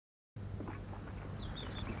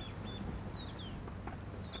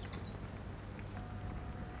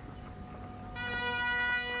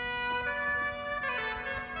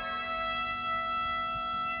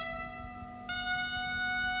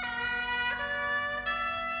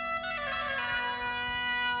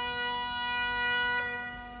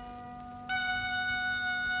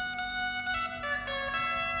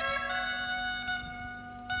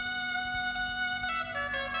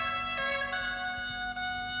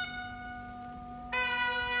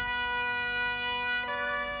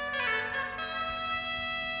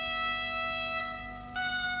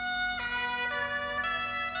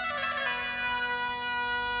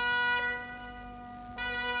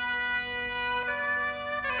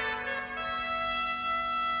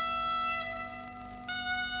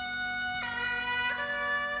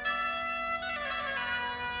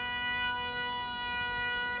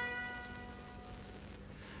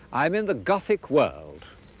I'm in the Gothic world,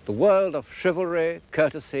 the world of chivalry,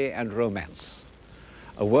 courtesy and romance.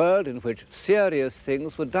 A world in which serious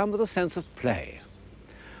things were done with a sense of play,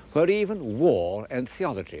 where even war and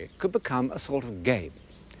theology could become a sort of game,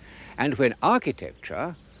 and when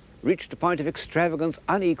architecture reached a point of extravagance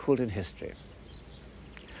unequalled in history.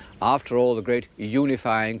 After all the great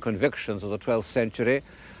unifying convictions of the 12th century,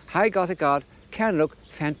 high Gothic art can look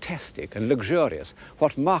fantastic and luxurious,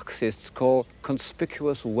 what Marxists call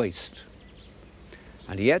conspicuous waste.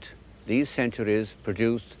 And yet, these centuries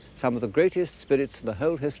produced some of the greatest spirits in the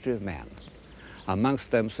whole history of man,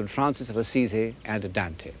 amongst them St. Francis of Assisi and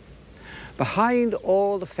Dante. Behind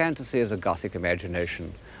all the fantasy of the Gothic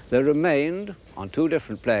imagination, there remained, on two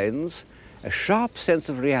different planes, a sharp sense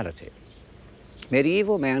of reality.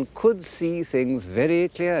 Medieval man could see things very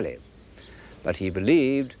clearly, but he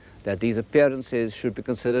believed that these appearances should be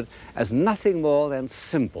considered as nothing more than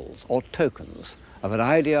symbols or tokens of an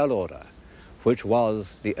ideal order, which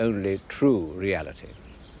was the only true reality.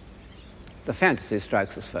 The fantasy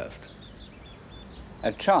strikes us first.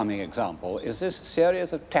 A charming example is this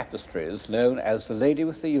series of tapestries known as The Lady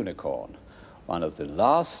with the Unicorn, one of the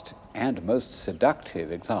last and most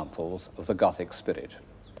seductive examples of the Gothic spirit.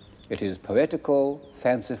 It is poetical,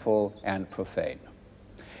 fanciful, and profane.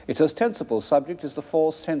 Its ostensible subject is the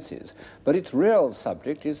four senses, but its real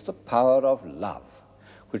subject is the power of love,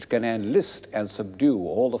 which can enlist and subdue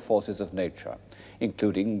all the forces of nature,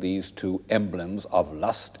 including these two emblems of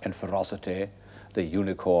lust and ferocity, the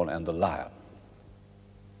unicorn and the lion.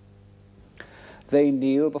 They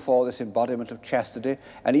kneel before this embodiment of chastity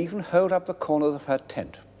and even hold up the corners of her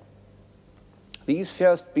tent. These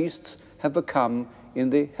fierce beasts have become, in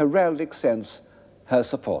the heraldic sense, her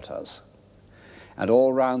supporters. And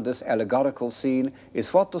all round this allegorical scene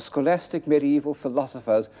is what the scholastic medieval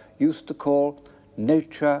philosophers used to call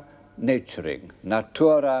nature naturing,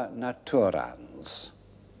 natura naturans.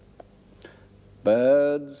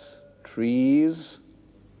 Birds, trees,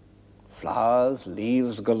 flowers,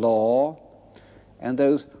 leaves galore, and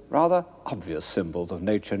those rather obvious symbols of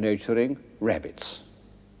nature naturing, rabbits.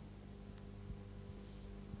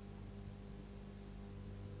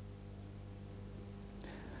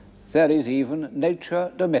 There is even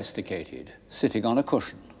nature domesticated, sitting on a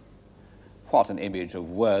cushion. What an image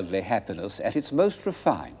of worldly happiness at its most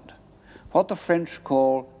refined, what the French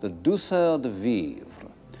call the douceur de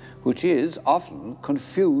vivre, which is often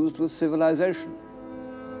confused with civilization.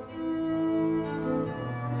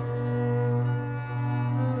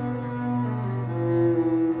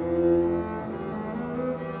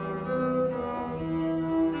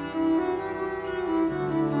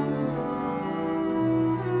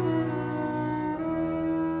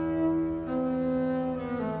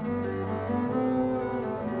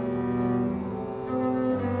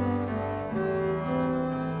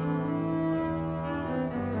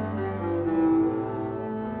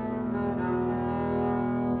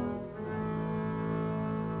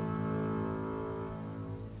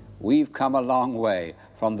 We've come a long way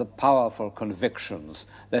from the powerful convictions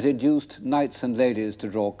that induced knights and ladies to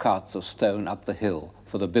draw carts of stone up the hill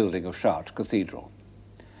for the building of Chartres Cathedral.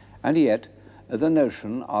 And yet, the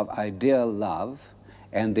notion of ideal love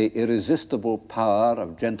and the irresistible power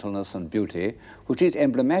of gentleness and beauty, which is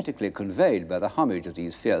emblematically conveyed by the homage of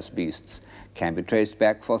these fierce beasts, can be traced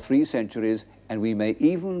back for 3 centuries, and we may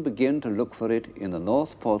even begin to look for it in the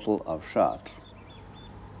north portal of Chartres.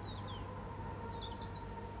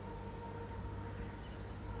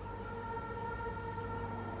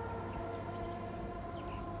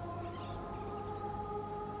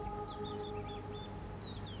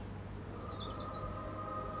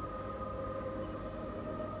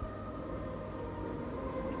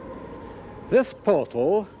 This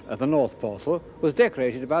portal, the north portal, was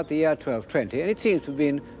decorated about the year 1220, and it seems to have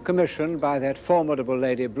been commissioned by that formidable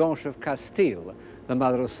lady Blanche of Castile, the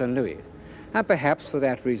mother of St. Louis. And perhaps for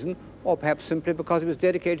that reason, or perhaps simply because it was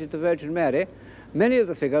dedicated to the Virgin Mary, many of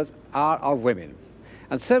the figures are of women.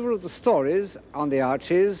 And several of the stories on the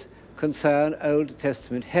arches concern Old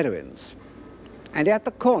Testament heroines. And at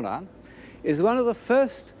the corner is one of the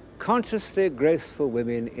first consciously graceful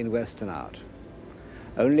women in Western art.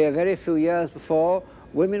 Only a very few years before,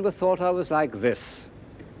 women were thought of as like this.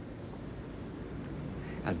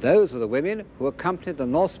 And those were the women who accompanied the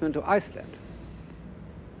Norsemen to Iceland.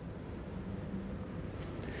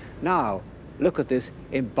 Now, look at this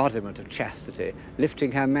embodiment of chastity,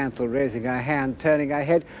 lifting her mantle, raising her hand, turning her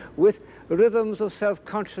head, with rhythms of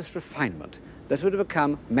self-conscious refinement that would have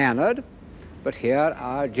become mannered, but here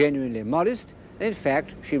are genuinely modest, and in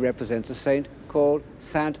fact, she represents a saint called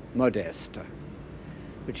Saint Modeste,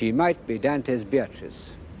 but she might be Dante's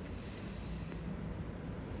Beatrice.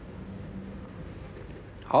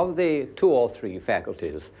 Of the 2 or 3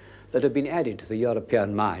 faculties that have been added to the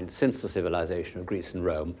European mind since the civilization of Greece and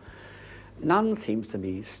Rome, none seems to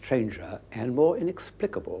me stranger and more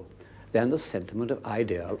inexplicable than the sentiment of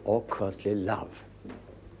ideal or courtly love.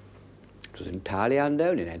 It was entirely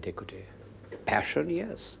unknown in antiquity. Passion,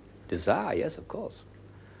 yes. Desire, yes, of course.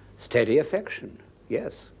 Steady affection,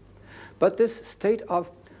 yes. But this state of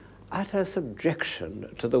utter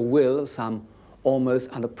subjection to the will of some almost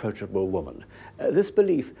unapproachable woman, this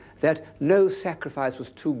belief that no sacrifice was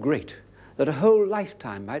too great, that a whole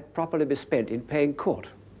lifetime might properly be spent in paying court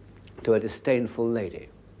to a disdainful lady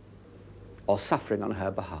or suffering on her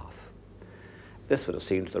behalf. This would have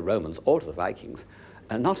seemed to the Romans or to the Vikings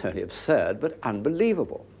not only absurd but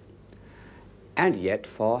unbelievable. And yet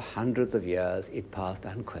for hundreds of years it passed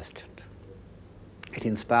unquestioned. It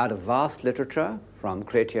inspired a vast literature from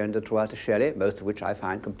Chrétien de Troyes to Shelley, most of which I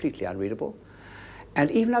find completely unreadable. And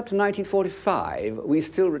even up to 1945, we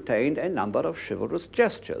still retained a number of chivalrous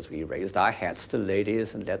gestures. We raised our hats to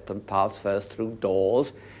ladies and let them pass first through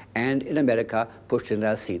doors, and in America, pushed in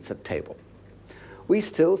their seats at table. We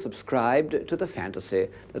still subscribed to the fantasy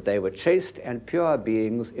that they were chaste and pure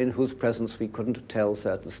beings in whose presence we couldn't tell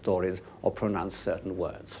certain stories or pronounce certain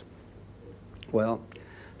words. Well,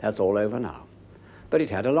 that's all over now. But it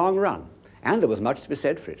had a long run, and there was much to be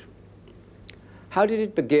said for it. How did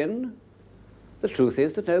it begin? The truth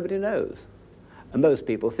is that nobody knows. And most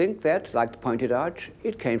people think that, like the pointed arch,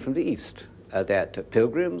 it came from the East, that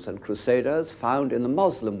pilgrims and crusaders found in the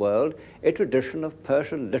Muslim world a tradition of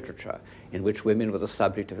Persian literature in which women were the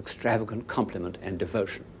subject of extravagant compliment and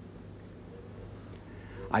devotion.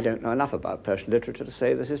 I don't know enough about Persian literature to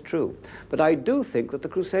say this is true, but I do think that the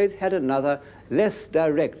Crusades had another, less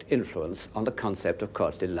direct influence on the concept of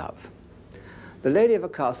courtly love. The lady of a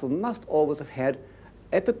castle must always have had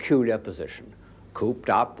a peculiar position, cooped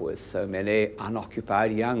up with so many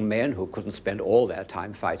unoccupied young men who couldn't spend all their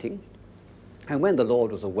time fighting. And when the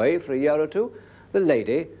lord was away for a year or two, the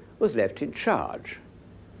lady was left in charge.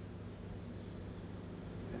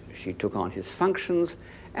 She took on his functions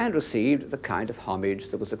and received the kind of homage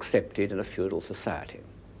that was accepted in a feudal society.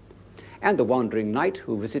 And the wandering knight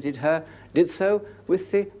who visited her did so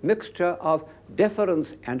with the mixture of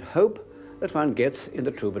deference and hope that one gets in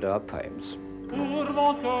the troubadour poems. Pour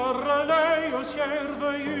mon cœur relais au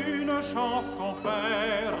cierve une chanson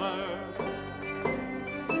faire.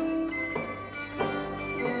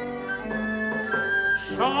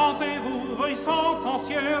 Chantez-vous, veuille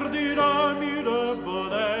sentencière d'une mille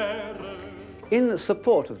bonheur. In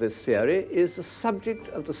support of this theory is the subject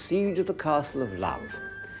of the siege of the Castle of Love,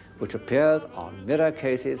 which appears on mirror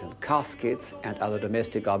cases and caskets and other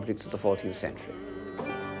domestic objects of the 14th century.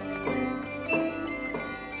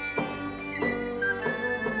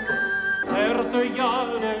 Certes,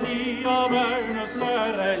 Yaneli amène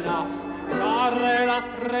sœur, hélas, car elle a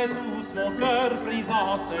très tous mon cœur pris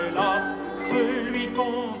en ses lacs. Celui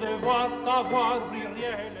qu'on doit avoir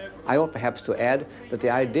pluriel. I ought perhaps to add that the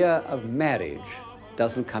idea of marriage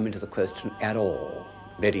doesn't come into the question at all.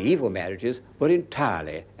 Medieval marriages were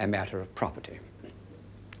entirely a matter of property.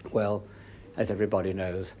 Well, as everybody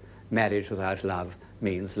knows, marriage without love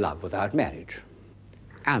means love without marriage.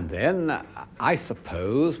 And then, I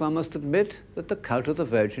suppose one must admit that the cult of the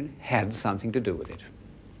Virgin had something to do with it.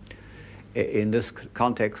 In this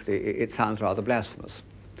context, it sounds rather blasphemous.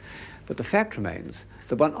 But the fact remains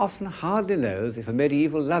that one often hardly knows if a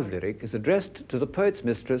medieval love lyric is addressed to the poet's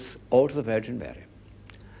mistress or to the Virgin Mary.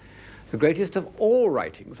 The greatest of all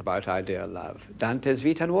writings about ideal love, Dante's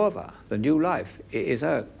Vita Nuova, The New Life, is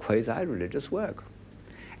a quasi-religious work.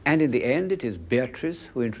 And in the end, it is Beatrice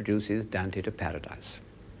who introduces Dante to paradise.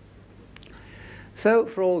 So,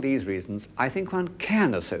 for all these reasons, I think one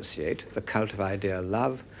can associate the cult of ideal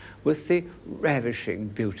love with the ravishing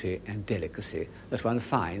beauty and delicacy that one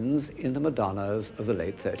finds in the Madonnas of the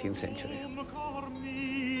late 13th century.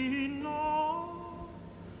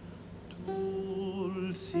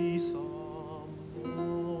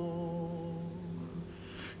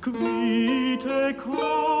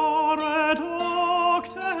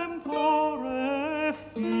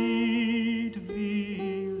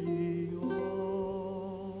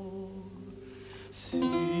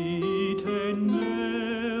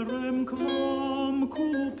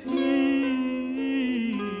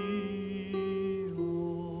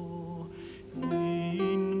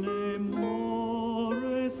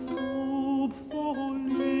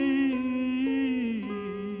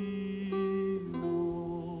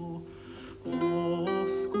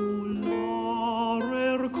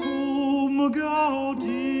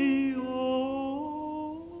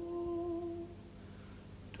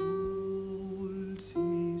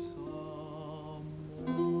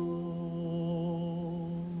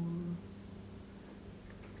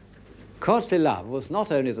 Courtly love was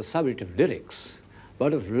not only the subject of lyrics,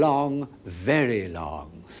 but of long, very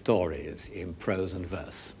long stories in prose and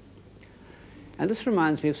verse. And this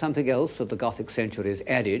reminds me of something else that the Gothic centuries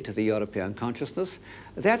added to the European consciousness,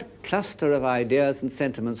 that cluster of ideas and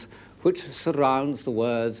sentiments which surrounds the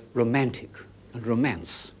words romantic and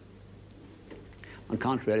romance. One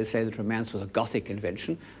can't really say that romance was a Gothic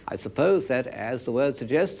invention. I suppose that, as the word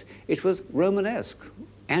suggests, it was Romanesque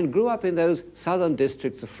and grew up in those southern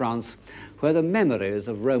districts of France where the memories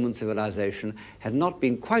of Roman civilization had not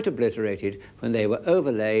been quite obliterated when they were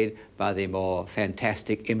overlaid by the more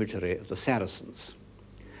fantastic imagery of the Saracens.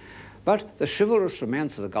 But the chivalrous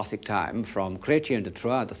romance of the Gothic time, from Chrétien de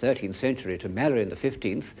Troyes in the 13th century to Mary in the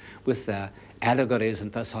 15th, with their allegories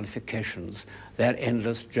and personifications, their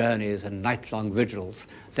endless journeys and night-long vigils,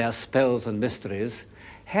 their spells and mysteries,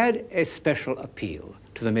 had a special appeal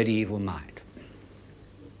to the medieval mind.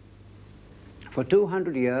 For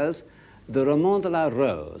 200 years, the Roman de la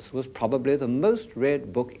Rose was probably the most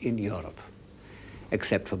read book in Europe,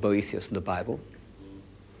 except for Boethius and the Bible.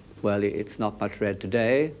 Well, it's not much read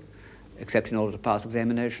today, except in order to pass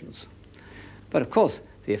examinations. But of course,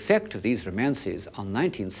 the effect of these romances on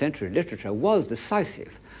 19th century literature was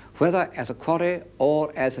decisive, whether as a quarry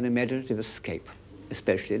or as an imaginative escape,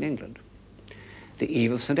 especially in England. The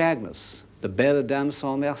Eve of St. Agnes, the Belle Dame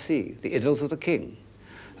sans Merci, the Idylls of the King,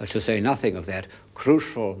 to say nothing of that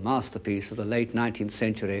crucial masterpiece of the late 19th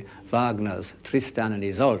century, Wagner's Tristan and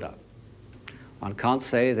Isolde. One can't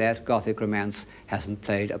say that Gothic romance hasn't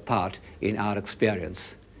played a part in our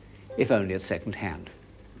experience, if only at second hand.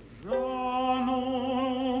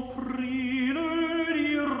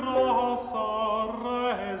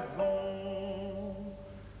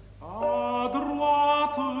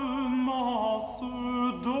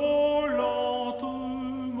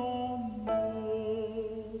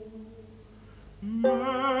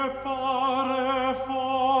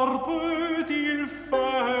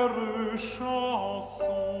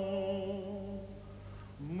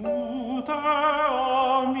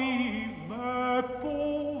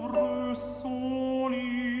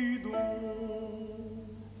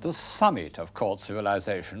 The summit of court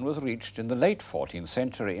civilization was reached in the late 14th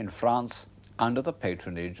century in France under the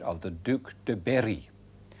patronage of the Duc de Berry.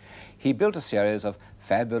 He built a series of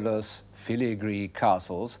fabulous filigree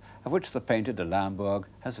castles, of which the painter de Limbourg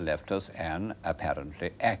has left us an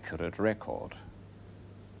apparently accurate record.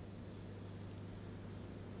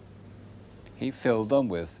 He filled them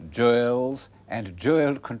with jewels and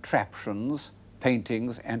jeweled contraptions,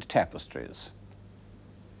 paintings and tapestries.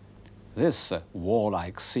 This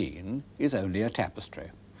warlike scene is only a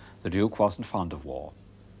tapestry. The Duke wasn't fond of war.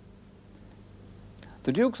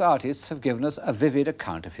 The Duke's artists have given us a vivid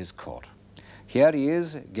account of his court. Here he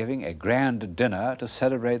is giving a grand dinner to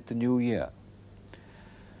celebrate the new year.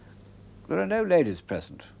 There are no ladies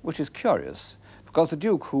present, which is curious, because the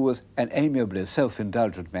Duke, who was an amiably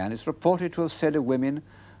self-indulgent man, is reported to have said of women,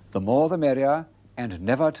 "The more the merrier, and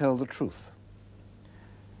never tell the truth."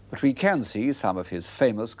 But we can see some of his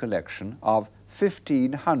famous collection of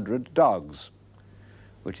 1,500 dogs,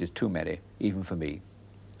 which is too many, even for me.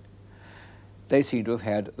 They seem to have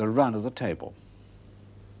had the run of the table.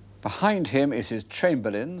 Behind him is his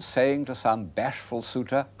chamberlain saying to some bashful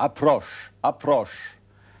suitor, "Approche, approche,"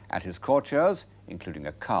 and his courtiers, including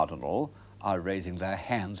a cardinal, are raising their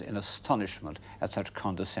hands in astonishment at such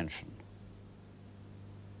condescension.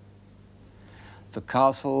 The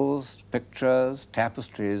castles, pictures,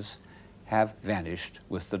 tapestries have vanished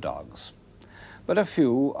with the dogs, but a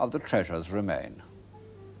few of the treasures remain.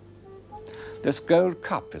 This gold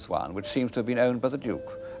cup is one which seems to have been owned by the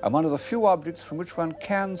Duke, and one of the few objects from which one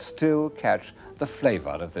can still catch the flavor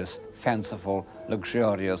of this fanciful,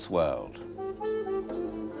 luxurious world.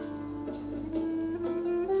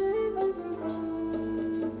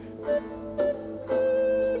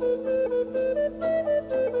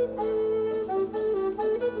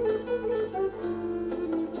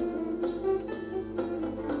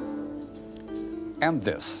 And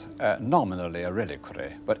this, nominally a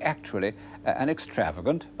reliquary, but actually an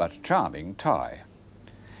extravagant but charming tie.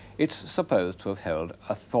 It's supposed to have held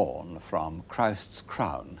a thorn from Christ's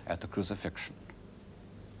crown at the crucifixion.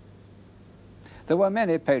 There were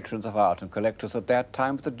many patrons of art and collectors at that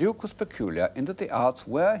time, but the Duke was peculiar in that the arts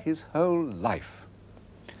were his whole life.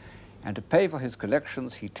 And to pay for his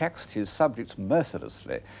collections, he taxed his subjects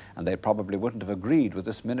mercilessly, and they probably wouldn't have agreed with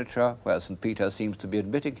this miniature where St. Peter seems to be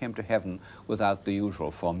admitting him to heaven without the usual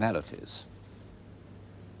formalities.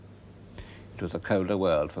 It was a colder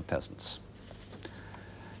world for peasants.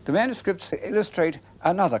 The manuscripts illustrate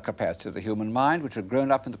Another capacity of the human mind which had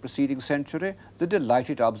grown up in the preceding century, the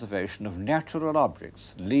delighted observation of natural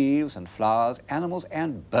objects, leaves and flowers, animals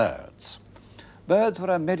and birds. Birds were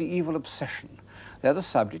a medieval obsession. They're the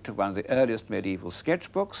subject of one of the earliest medieval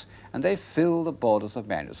sketchbooks, and they fill the borders of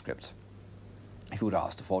manuscripts. If you would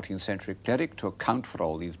ask a 14th century cleric to account for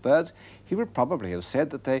all these birds, he would probably have said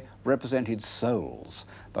that they represented souls,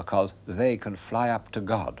 because they can fly up to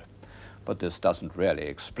God. But this doesn't really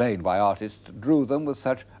explain why artists drew them with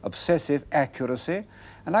such obsessive accuracy,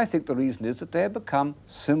 and I think the reason is that they have become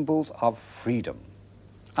symbols of freedom.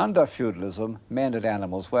 Under feudalism, men and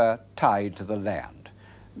animals were tied to the land.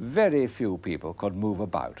 Very few people could move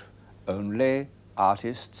about, only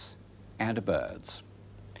artists and birds.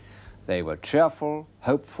 They were cheerful,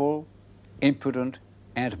 hopeful, impudent,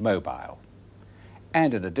 and mobile,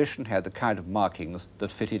 and in addition had the kind of markings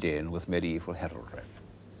that fitted in with medieval heraldry.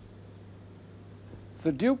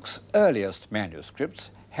 The Duke's earliest manuscripts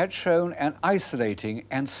had shown an isolating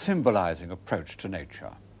and symbolizing approach to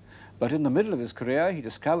nature. But in the middle of his career, he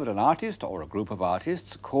discovered an artist or a group of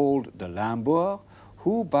artists called de Limbourg,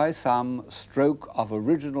 who by some stroke of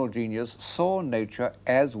original genius saw nature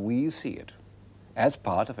as we see it, as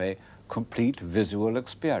part of a complete visual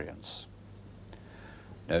experience.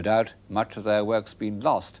 No doubt much of their work's been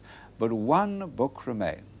lost, but one book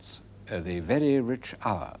remains, The Very Rich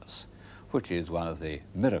Hours, which is one of the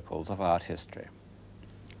miracles of art history.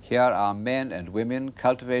 Here are men and women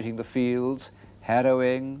cultivating the fields,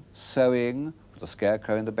 harrowing, sowing, with a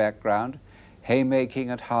scarecrow in the background, haymaking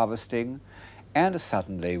and harvesting, and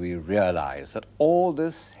suddenly we realize that all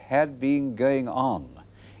this had been going on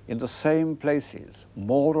in the same places,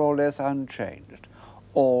 more or less unchanged,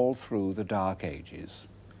 all through the Dark Ages,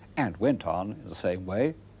 and went on in the same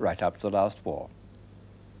way right up to the last war.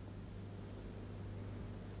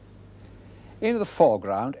 In the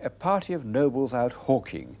foreground, a party of nobles out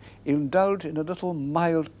hawking indulged in a little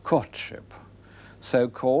mild courtship, so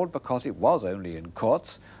called because it was only in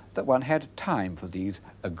courts that one had time for these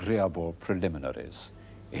agreeable preliminaries,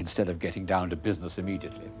 instead of getting down to business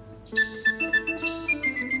immediately.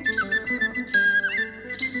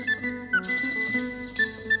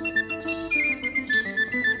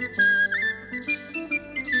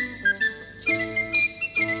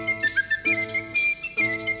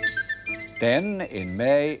 Then, in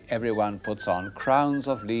May, everyone puts on crowns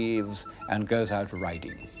of leaves and goes out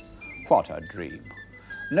riding. What a dream!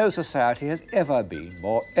 No society has ever been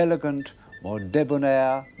more elegant, more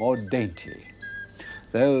debonair, more dainty.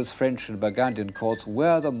 Those French and Burgundian courts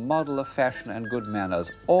were the model of fashion and good manners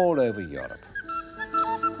all over Europe.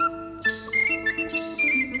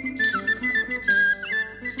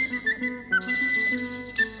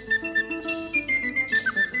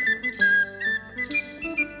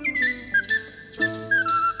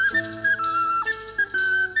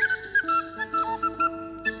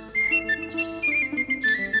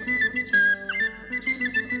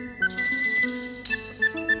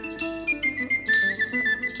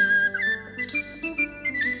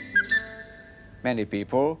 Many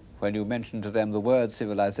people, when you mention to them the word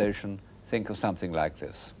civilization, think of something like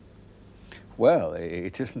this. Well,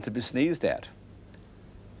 it isn't to be sneezed at.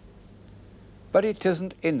 But it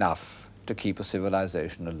isn't enough to keep a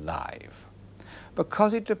civilization alive,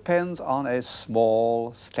 because it depends on a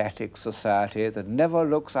small, static society that never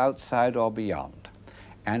looks outside or beyond.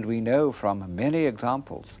 And we know from many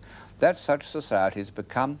examples that such societies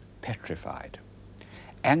become petrified,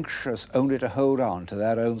 anxious only to hold on to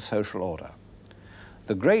their own social order.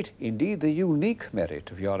 The great, indeed the unique merit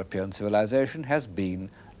of European civilization has been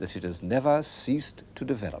that it has never ceased to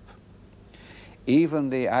develop. Even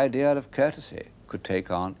the idea of courtesy could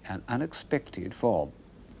take on an unexpected form.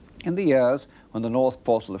 In the years when the north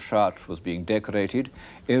portal of Chartres was being decorated,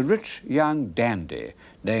 a rich young dandy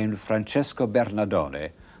named Francesco Bernardone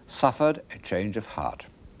suffered a change of heart.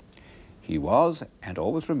 He was, and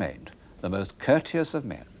always remained, the most courteous of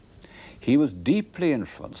men. He was deeply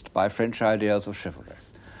influenced by French ideas of chivalry.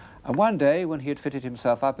 And one day, when he had fitted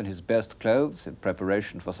himself up in his best clothes in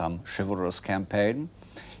preparation for some chivalrous campaign,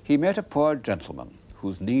 he met a poor gentleman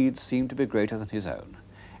whose needs seemed to be greater than his own,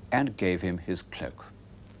 and gave him his cloak.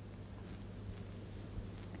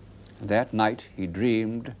 That night he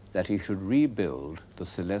dreamed that he should rebuild the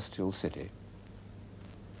celestial city.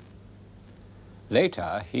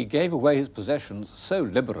 Later, he gave away his possessions so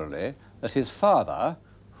liberally that his father,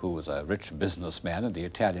 who was a rich businessman in the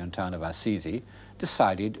Italian town of Assisi,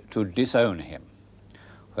 decided to disown him,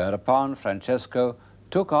 whereupon Francesco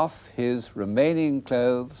took off his remaining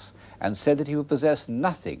clothes and said that he would possess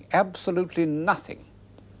nothing, absolutely nothing.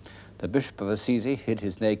 The Bishop of Assisi hid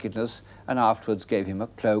his nakedness and afterwards gave him a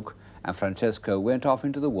cloak and Francesco went off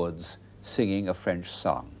into the woods singing a French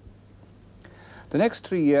song. The next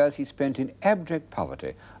 3 years he spent in abject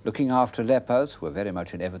poverty, looking after lepers, who were very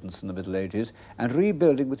much in evidence in the Middle Ages, and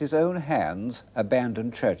rebuilding with his own hands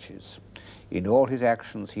abandoned churches. In all his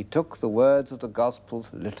actions he took the words of the Gospels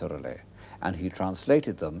literally, and he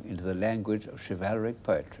translated them into the language of chivalric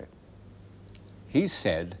poetry. He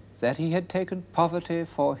said that he had taken poverty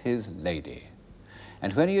for his lady,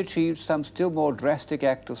 and when he achieved some still more drastic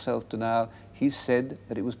act of self-denial, he said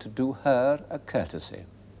that it was to do her a courtesy.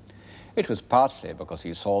 It was partly because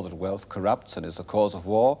he saw that wealth corrupts and is the cause of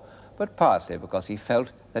war, but partly because he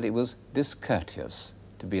felt that it was discourteous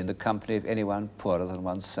to be in the company of anyone poorer than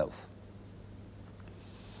oneself.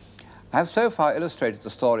 I have so far illustrated the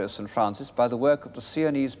story of St. Francis by the work of the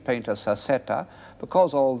Sienese painter Sassetta,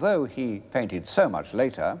 because although he painted so much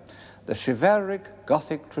later, the chivalric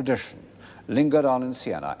Gothic tradition lingered on in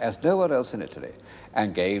Siena as nowhere else in Italy,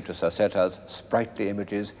 and gave to Sassetta's sprightly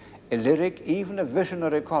images a lyric, even a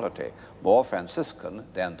visionary quality, more Franciscan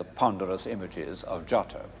than the ponderous images of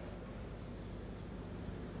Giotto.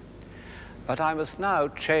 But I must now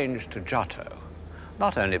change to Giotto,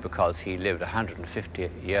 not only because he lived 150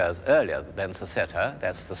 years earlier than Sassetta,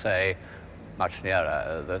 that's to say, much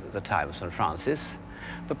nearer the time of St. Francis,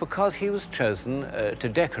 but because he was chosen to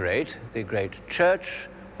decorate the great church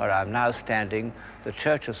where I'm now standing, the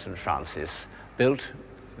Church of St. Francis, built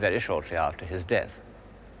very shortly after his death.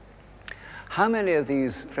 How many of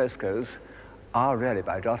these frescoes are really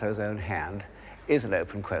by Giotto's own hand is an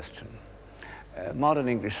open question. Modern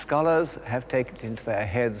English scholars have taken it into their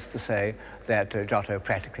heads to say that Giotto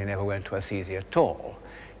practically never went to Assisi at all.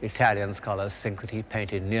 Italian scholars think that he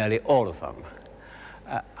painted nearly all of them.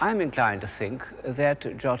 I'm inclined to think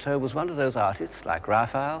that Giotto was one of those artists, like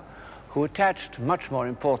Raphael, who attached much more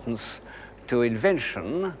importance to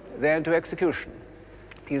invention than to execution.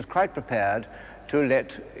 He was quite prepared to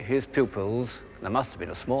let his pupils, there must have been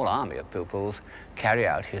a small army of pupils, carry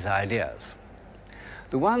out his ideas.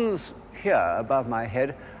 The ones here above my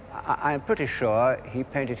head, I'm pretty sure he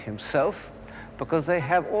painted himself because they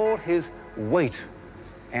have all his weight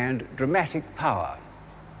and dramatic power.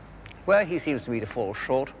 Where he seems to me to fall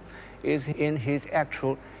short is in his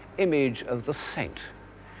actual image of the saint.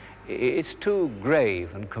 It's too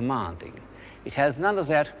grave and commanding. It has none of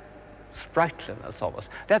that sprightliness almost,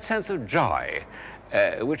 that sense of joy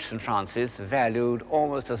which St. Francis valued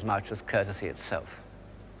almost as much as courtesy itself.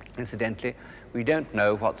 Incidentally, we don't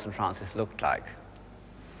know what St. Francis looked like.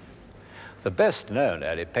 The best known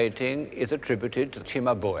early painting is attributed to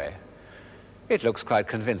Cimabue. It looks quite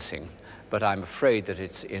convincing, but I'm afraid that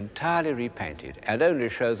it's entirely repainted and only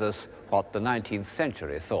shows us what the 19th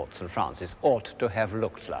century thought St. Francis ought to have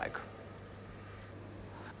looked like.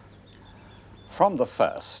 From the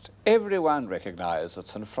first, everyone recognized that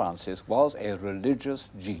St. Francis was a religious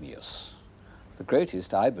genius, the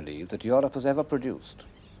greatest, I believe, that Europe has ever produced.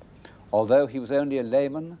 Although he was only a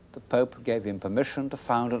layman, the Pope gave him permission to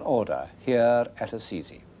found an order here at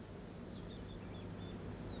Assisi.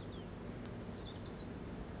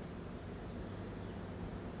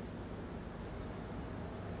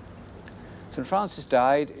 St. Francis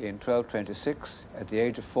died in 1226 at the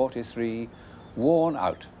age of 43, worn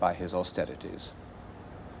out by his austerities.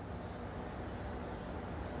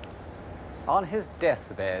 On his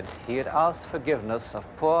deathbed, he had asked forgiveness of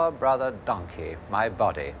poor brother Donkey, my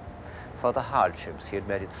body, for the hardships he had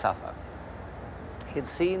made it suffer. He had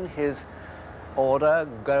seen his order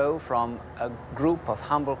go from a group of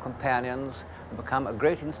humble companions and become a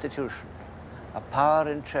great institution, a power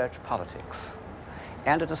in church politics.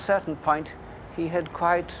 And at a certain point, he had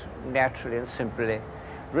quite naturally and simply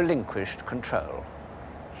relinquished control.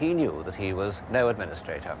 He knew that he was no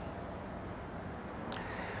administrator.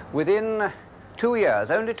 Within 2 years,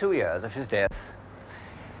 only 2 years of his death,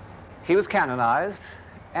 he was canonized,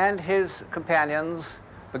 and his companions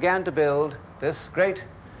began to build this great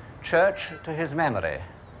church to his memory.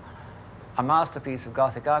 A masterpiece of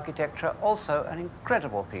Gothic architecture, also an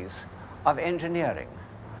incredible piece of engineering.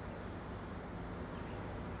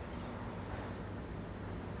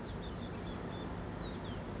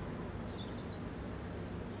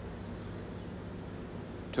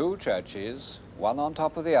 Two churches, one on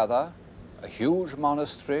top of the other, a huge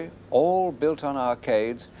monastery, all built on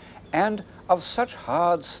arcades, and of such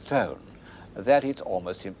hard stone that it's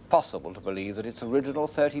almost impossible to believe that it's original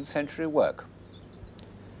 13th century work.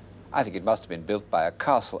 I think it must have been built by a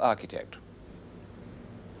castle architect.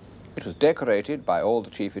 It was decorated by all the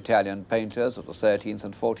chief Italian painters of the 13th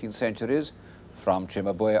and 14th centuries, from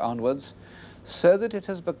Cimabue onwards, so that it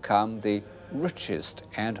has become the richest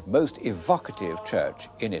and most evocative church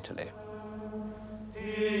in Italy.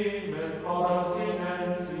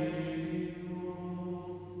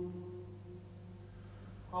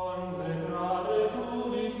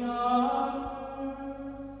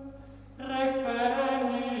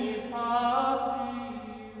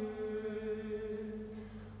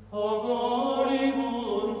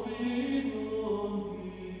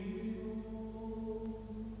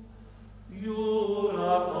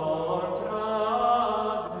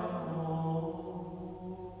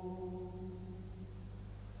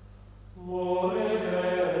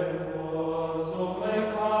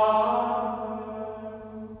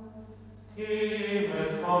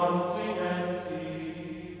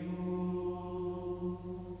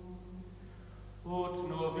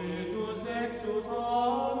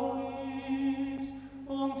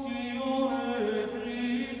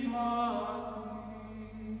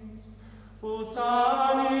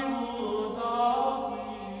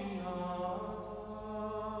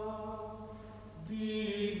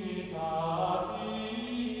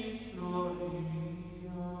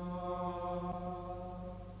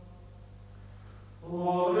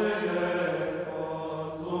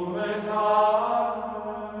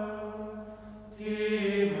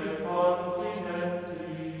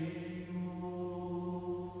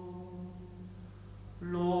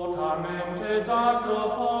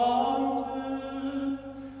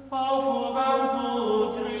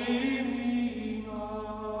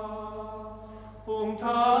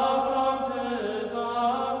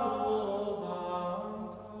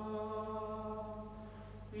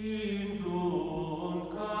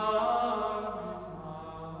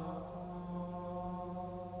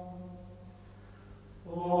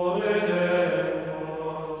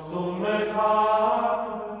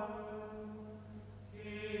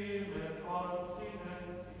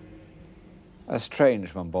 A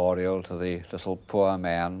strange memorial to the little poor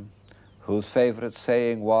man, whose favourite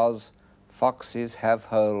saying was, "Foxes have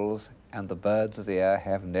holes, and the birds of the air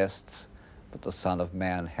have nests, but the Son of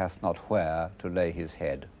Man hath not where to lay his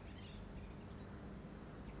head."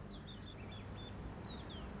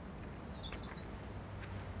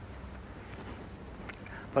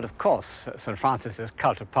 But of course, St. Francis's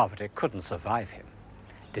cult of poverty couldn't survive him.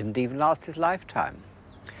 It didn't even last his lifetime.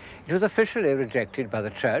 It was officially rejected by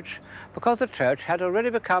the Church because the Church had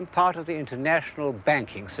already become part of the international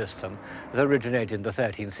banking system that originated in the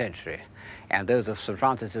 13th century. And those of St.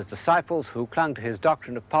 Francis's disciples who clung to his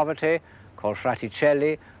doctrine of poverty, called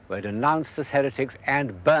fraticelli, were denounced as heretics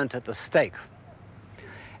and burnt at the stake.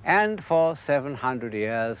 And for 700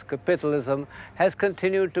 years, capitalism has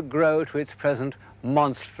continued to grow to its present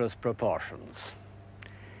monstrous proportions.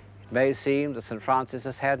 It may seem that St. Francis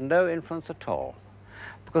has had no influence at all,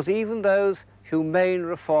 because even those humane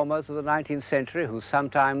reformers of the 19th century who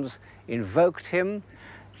sometimes invoked him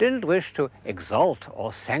didn't wish to exalt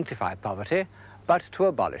or sanctify poverty, but to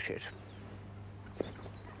abolish it.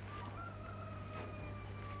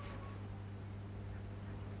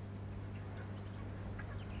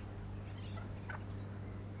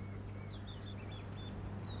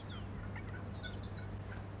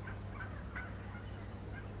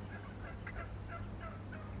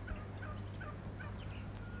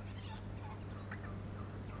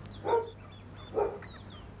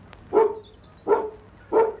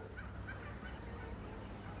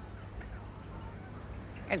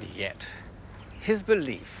 And yet, his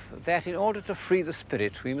belief that in order to free the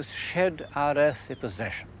spirit we must shed our earthly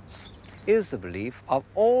possessions is the belief of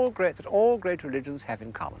that all great religions have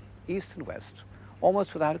in common, East and West,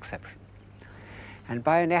 almost without exception. And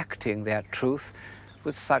by enacting that truth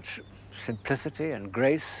with such simplicity and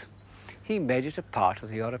grace, he made it a part of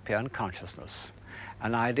the European consciousness,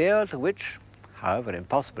 an ideal to which, however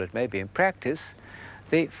impossible it may be in practice,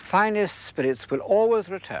 the finest spirits will always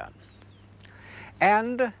return.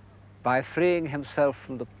 And by freeing himself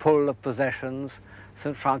from the pull of possessions,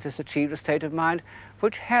 St. Francis achieved a state of mind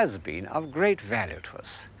which has been of great value to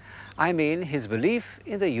us. I mean his belief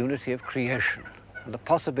in the unity of creation and the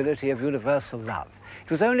possibility of universal love.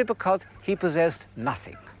 It was only because he possessed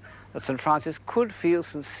nothing that St. Francis could feel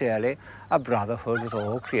sincerely a brotherhood with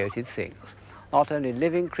all created things, not only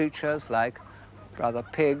living creatures like Brother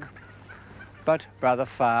Pig, but Brother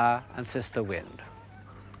Fire and Sister Wind.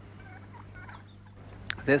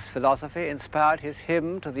 This philosophy inspired his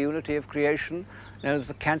hymn to the unity of creation, known as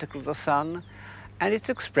the Canticle of the Sun, and it's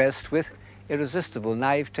expressed with irresistible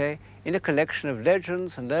naivete in a collection of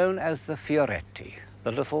legends known as the Fioretti,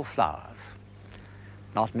 the little flowers.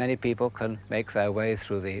 Not many people can make their way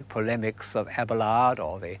through the polemics of Abelard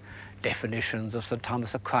or the definitions of St.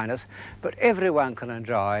 Thomas Aquinas, but everyone can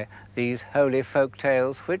enjoy these holy folk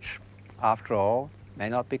tales which, after all, may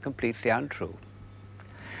not be completely untrue.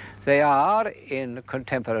 They are, in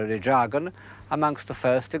contemporary jargon, amongst the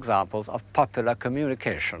first examples of popular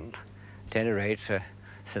communication, at any rate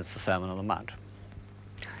since the Sermon on the Mount.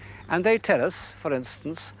 And they tell us, for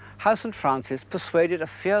instance, how St. Francis persuaded a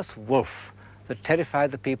fierce wolf that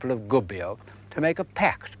terrified the people of Gubbio to make a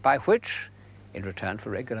pact by which, in return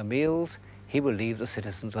for regular meals, he will leave the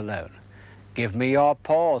citizens alone. "Give me your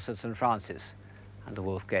paw," said St. Francis, and the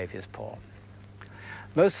wolf gave his paw.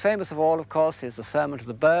 Most famous of all, of course, is the Sermon to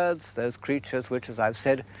the Birds, those creatures which, as I've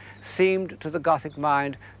said, seemed to the Gothic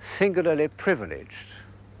mind singularly privileged.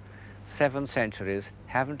 7 centuries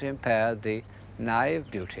haven't impaired the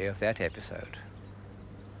naive beauty of that episode.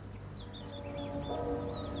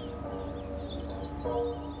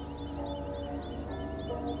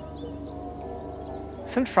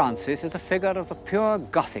 St. Francis is a figure of the pure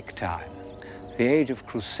Gothic time, the age of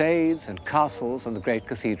crusades and castles and the great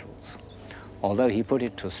cathedrals. Although he put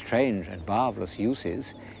it to strange and marvelous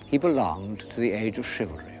uses, he belonged to the age of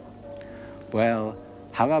chivalry. Well,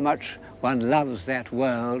 however much one loves that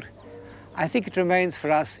world, I think it remains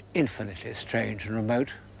for us infinitely strange and remote.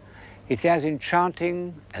 It's as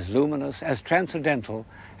enchanting, as luminous, as transcendental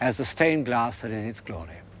as the stained glass that is its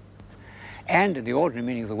glory. And, in the ordinary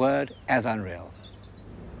meaning of the word, as unreal.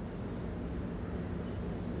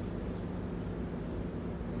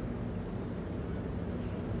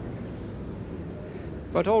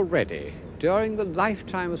 But already, during the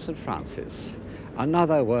lifetime of St. Francis,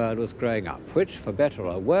 another word was growing up, which, for better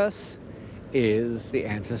or worse, is the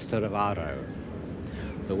ancestor of our own.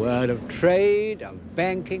 The word of trade, of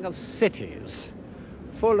banking, of cities,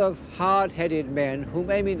 full of hard-headed men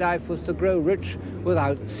whom aim in life was to grow rich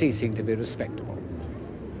without ceasing to be respectable.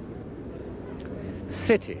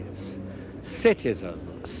 Cities, citizen,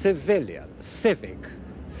 civilian,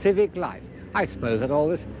 civic life. I suppose that all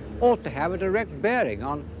this ought to have a direct bearing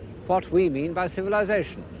on what we mean by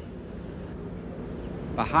civilization.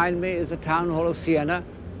 Behind me is the town hall of Siena,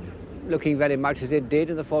 looking very much as it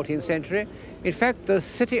did in the 14th century. In fact, the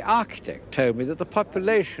city architect told me that the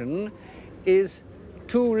population is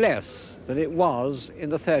 2 less than it was in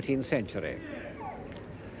the 13th century.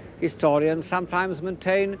 Historians sometimes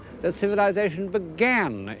maintain that civilization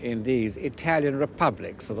began in these Italian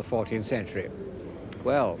republics of the 14th century.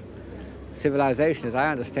 Well, civilization, as I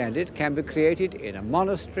understand it, can be created in a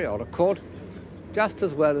monastery or a court just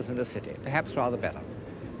as well as in a city, perhaps rather better.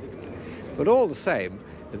 But all the same,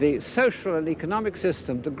 the social and economic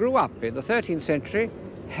system that grew up in the 13th century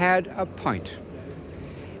had a point.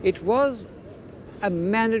 It was a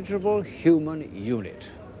manageable human unit.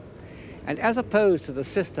 And as opposed to the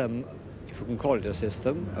system, if we can call it a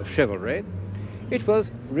system, of chivalry, it was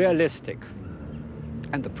realistic.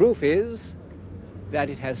 And the proof is that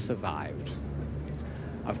it has survived.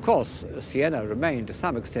 Of course, Siena remained to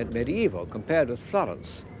some extent medieval compared with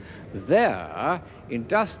Florence. There,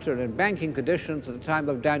 industrial and banking conditions at the time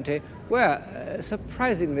of Dante were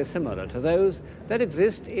surprisingly similar to those that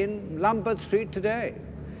exist in Lombard Street today,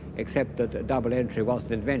 except that double entry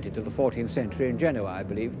wasn't invented till the 14th century in Genoa, I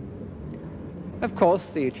believe. Of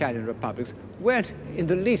course, the Italian republics weren't in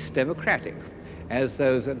the least democratic, as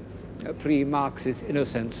those pre-Marxist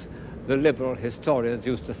innocents the liberal historians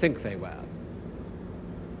used to think they were.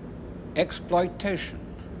 Exploitation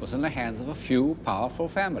was in the hands of a few powerful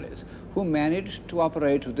families who managed to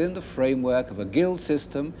operate within the framework of a guild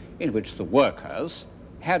system in which the workers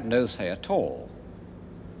had no say at all.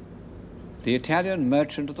 The Italian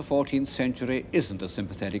merchant of the 14th century isn't a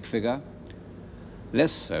sympathetic figure,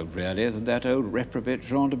 less so really than that old reprobate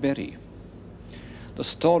Jean de Berry. The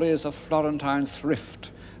stories of Florentine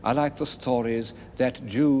thrift are like the stories that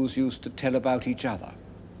Jews used to tell about each other.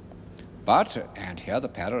 But, and here the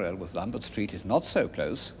parallel with Lombard Street is not so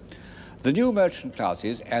close, the new merchant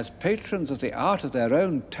classes, as patrons of the art of their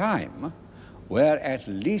own time, were at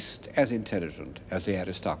least as intelligent as the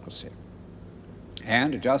aristocracy.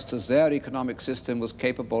 And just as their economic system was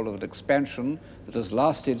capable of an expansion that has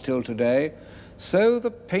lasted till today, so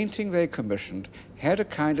the painting they commissioned had a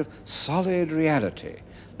kind of solid reality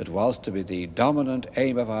that was to be the dominant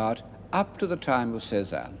aim of art up to the time of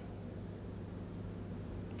Cézanne.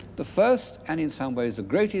 The first, and in some ways the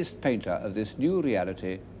greatest painter of this new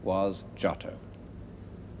reality was Giotto.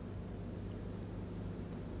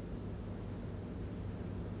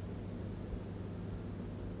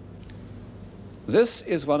 This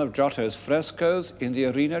is one of Giotto's frescoes in the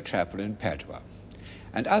Arena Chapel in Padua.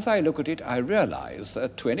 And as I look at it, I realize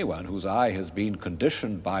that to anyone whose eye has been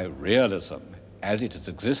conditioned by realism, as it has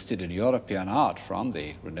existed in European art from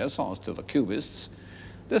the Renaissance to the Cubists,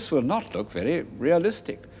 this will not look very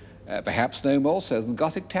realistic, perhaps no more so than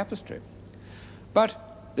Gothic tapestry.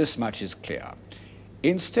 But this much is clear.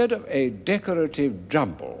 Instead of a decorative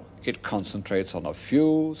jumble, it concentrates on a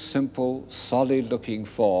few simple, solid-looking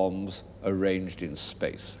forms arranged in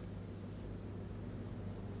space.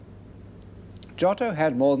 Giotto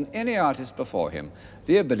had more than any artist before him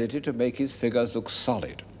the ability to make his figures look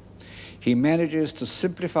solid. He manages to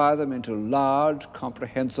simplify them into large,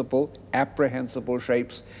 comprehensible, apprehensible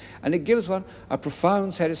shapes, and it gives one a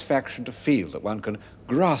profound satisfaction to feel that one can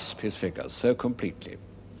grasp his figures so completely.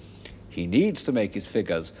 He needs to make his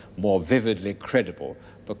figures more vividly credible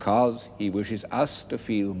because he wishes us to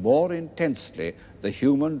feel more intensely the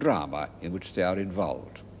human drama in which they are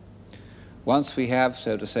involved. Once we have,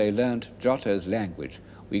 so to say, learnt Giotto's language,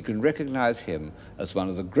 we can recognize him as one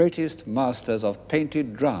of the greatest masters of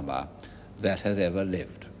painted drama that has ever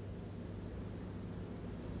lived.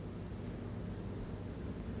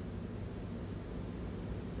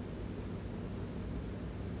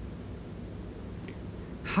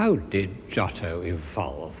 How did Giotto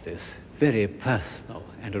evolve this very personal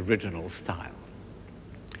and original style?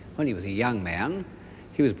 When he was a young man,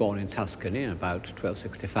 he was born in Tuscany in about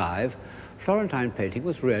 1265. Florentine painting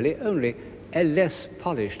was really only a less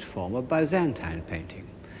polished form of Byzantine painting.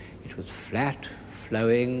 It was flat,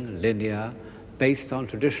 flowing, linear, based on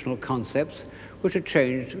traditional concepts which had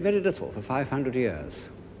changed very little for 500 years.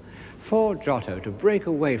 For Giotto to break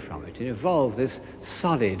away from it and evolve this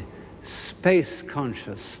solid,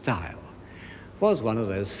 space-conscious style was one of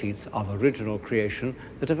those feats of original creation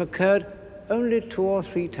that have occurred only 2 or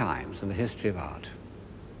 3 times in the history of art.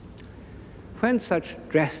 When such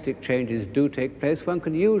drastic changes do take place, one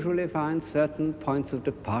can usually find certain points of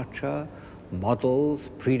departure, models,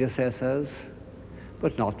 predecessors,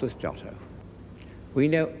 but not with Giotto. We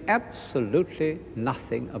know absolutely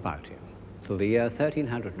nothing about him till the year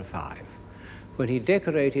 1305, when he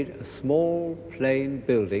decorated a small plain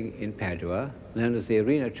building in Padua, known as the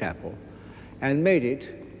Arena Chapel, and made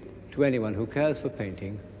it, to anyone who cares for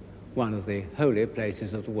painting, one of the holy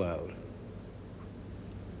places of the world.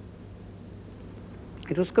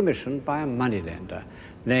 It was commissioned by a moneylender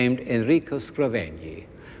named Enrico Scrovegni,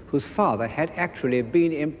 whose father had actually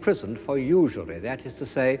been imprisoned for usury, that is to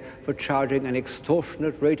say, for charging an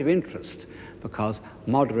extortionate rate of interest, because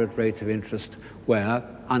moderate rates of interest were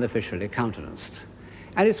unofficially countenanced.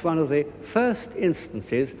 And it's one of the first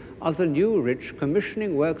instances of the new rich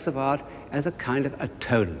commissioning works of art as a kind of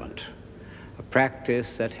atonement, a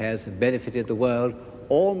practice that has benefited the world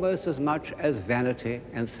almost as much as vanity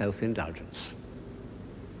and self-indulgence.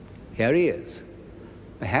 Here he is,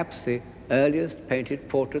 perhaps the earliest painted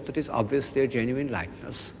portrait that is obviously a genuine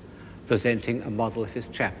likeness, presenting a model of his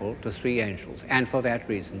chapel to 3 angels, and for that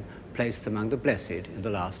reason placed among the blessed in the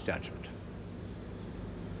Last Judgment.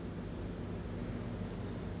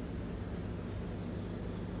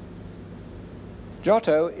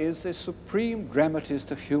 Giotto is the supreme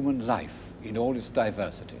dramatist of human life in all its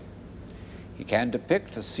diversity. He can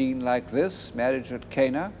depict a scene like this, marriage at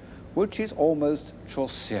Cana, which is almost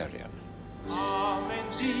Chaucerian.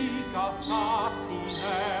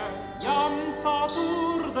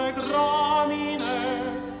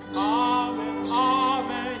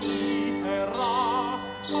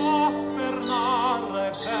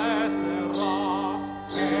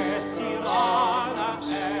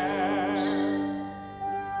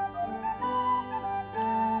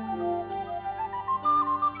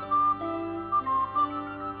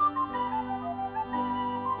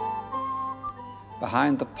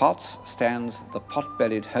 Behind the pots stands the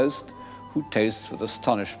pot-bellied host who tastes with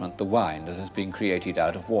astonishment the wine that has been created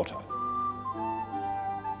out of water.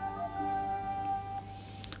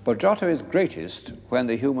 But Giotto is greatest when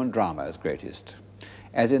the human drama is greatest,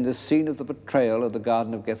 as in the scene of the betrayal of the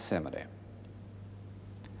Garden of Gethsemane.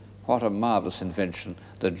 What a marvelous invention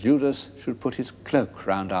that Judas should put his cloak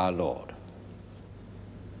round our Lord.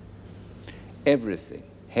 Everything,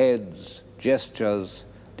 heads, gestures,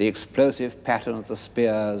 the explosive pattern of the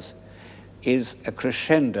spears, is a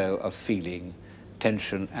crescendo of feeling,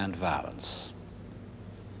 tension, and violence.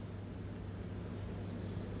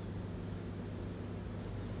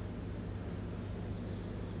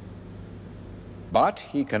 But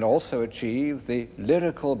he can also achieve the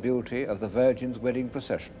lyrical beauty of the Virgin's wedding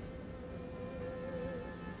procession.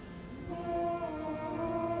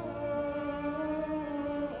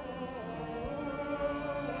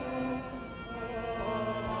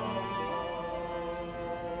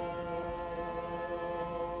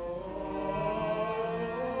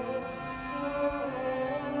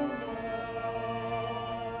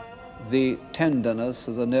 The tenderness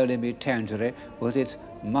of the Noli Me Tangere with its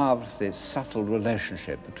marvelously subtle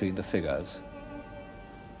relationship between the figures.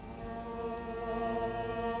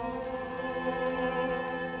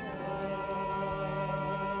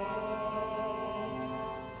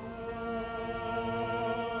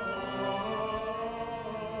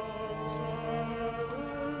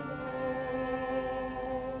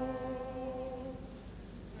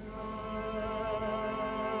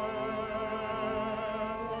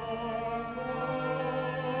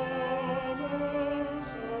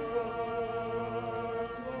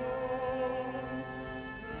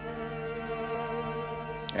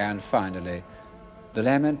 And finally, the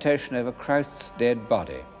lamentation over Christ's dead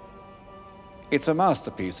body. It's a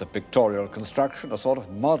masterpiece of pictorial construction, a sort of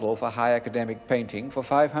model for high academic painting for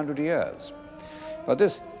 500 years. But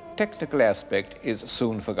this technical aspect is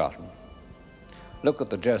soon forgotten. Look at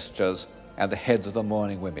the gestures and the heads of the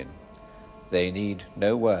mourning women. They need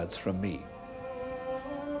no words from me.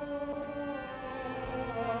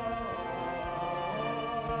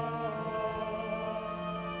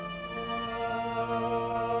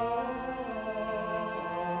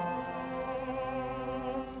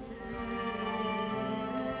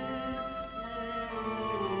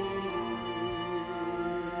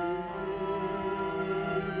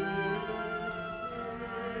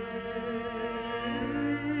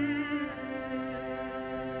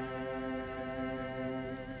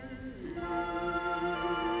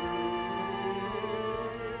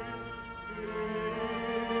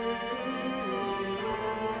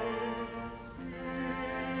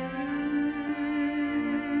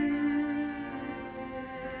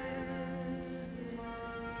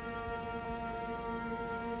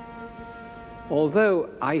 Although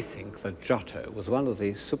I think that Giotto was one of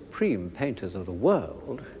the supreme painters of the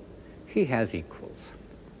world, he has equals.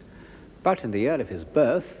 But in the year of his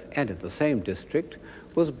birth, and in the same district,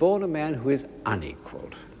 was born a man who is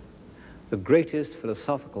unequaled, the greatest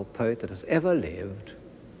philosophical poet that has ever lived,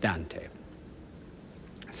 Dante.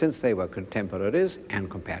 Since they were contemporaries and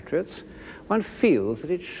compatriots, one feels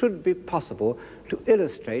that it should be possible to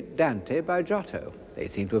illustrate Dante by Giotto. They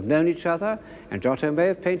seem to have known each other, and Giotto may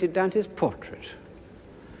have painted Dante's portrait.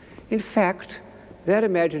 In fact, their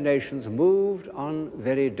imaginations moved on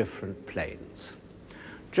very different planes.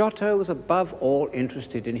 Giotto was above all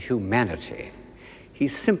interested in humanity. He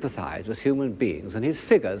sympathized with human beings, and his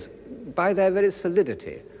figures, by their very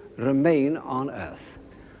solidity, remain on earth.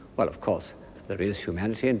 Well, of course, there is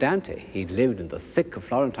humanity in Dante. He lived in the thick of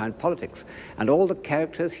Florentine politics, and all the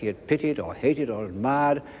characters he had pitied or hated or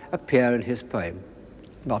admired appear in his poem,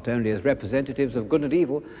 not only as representatives of good and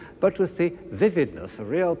evil, but with the vividness of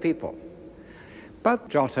real people. But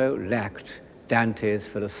Giotto lacked Dante's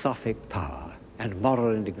philosophic power and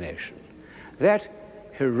moral indignation, that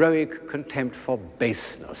heroic contempt for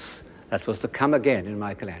baseness that was to come again in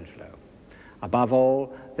Michelangelo. Above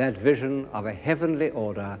all, that vision of a heavenly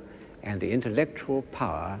order and the intellectual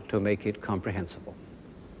power to make it comprehensible.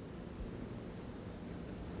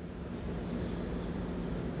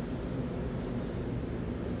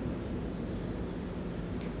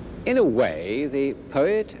 In a way, the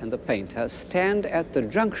poet and the painter stand at the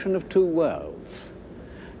junction of two worlds.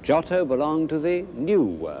 Giotto belonged to the new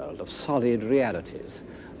world of solid realities,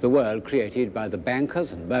 the world created by the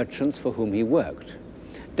bankers and merchants for whom he worked.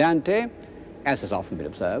 Dante, as has often been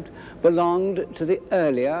observed, belonged to the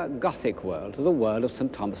earlier Gothic world, to the world of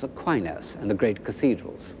St. Thomas Aquinas and the great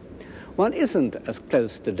cathedrals. One isn't as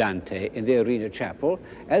close to Dante in the Arena Chapel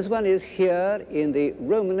as one is here in the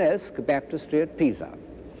Romanesque baptistry at Pisa.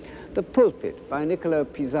 The pulpit by Niccolo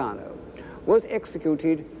Pisano was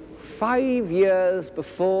executed 5 years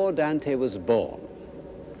before Dante was born,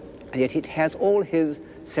 and yet it has all his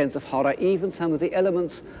sense of horror, even some of the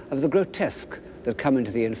elements of the grotesque that come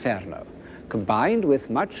into the Inferno, combined with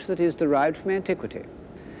much that is derived from antiquity.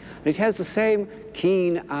 And it has the same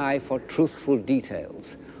keen eye for truthful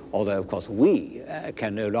details, although, of course, we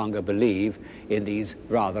can no longer believe in these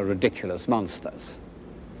rather ridiculous monsters.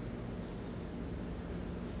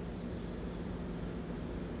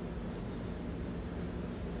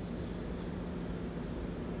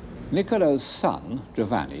 Niccolo's son,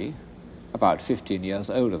 Giovanni, about 15 years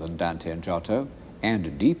older than Dante and Giotto,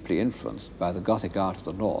 and deeply influenced by the Gothic art of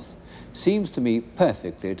the North, seems to me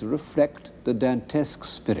perfectly to reflect the Dantesque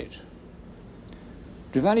spirit.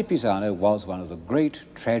 Giovanni Pisano was one of the great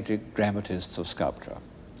tragic dramatists of sculpture.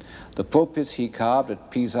 The pulpits he carved at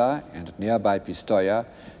Pisa and at nearby Pistoia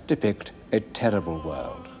depict a terrible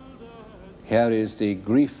world. Here is the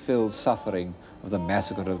grief-filled suffering of the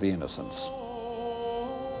massacre of the innocents.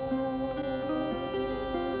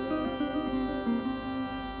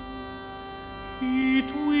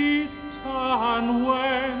 And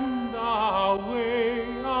went away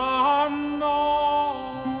unknown.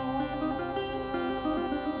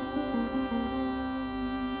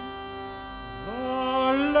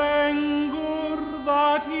 The languor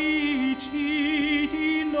that he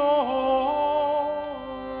cheated knows,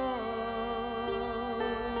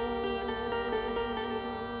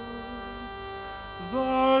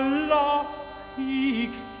 the loss he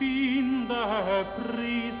find the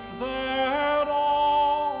priest thereof.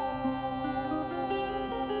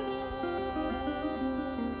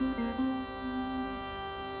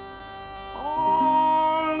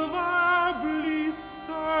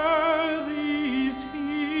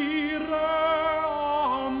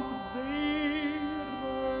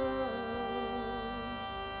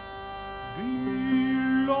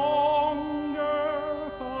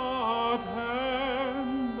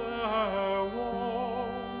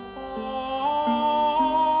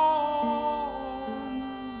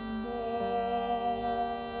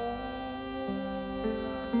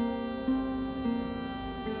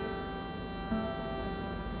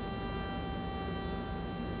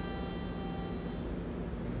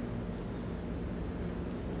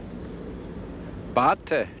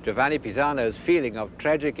 But Giovanni Pisano's feeling of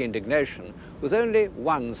tragic indignation was only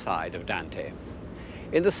one side of Dante.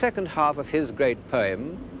 In the second half of his great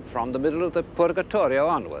poem, from the middle of the Purgatorio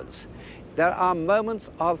onwards, there are moments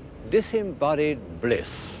of disembodied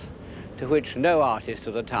bliss to which no artist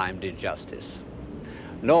of the time did justice.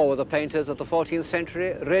 Nor were the painters of the 14th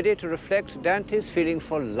century ready to reflect Dante's feeling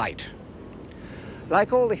for light.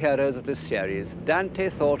 Like all the heroes of this series, Dante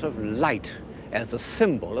thought of light as a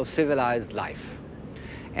symbol of civilized life.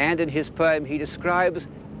 And in his poem he describes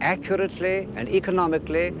accurately and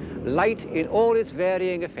economically light in all its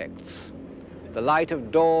varying effects. The light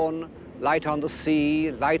of dawn, light on the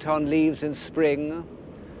sea, light on leaves in spring.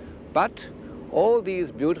 But all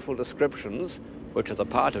these beautiful descriptions, which are the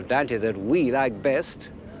part of Dante that we like best,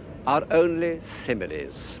 are only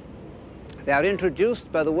similes. They are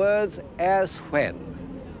introduced by the words as when.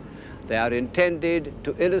 They are intended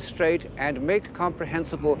to illustrate and make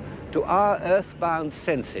comprehensible to our earthbound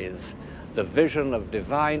senses the vision of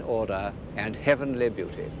divine order and heavenly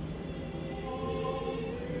beauty.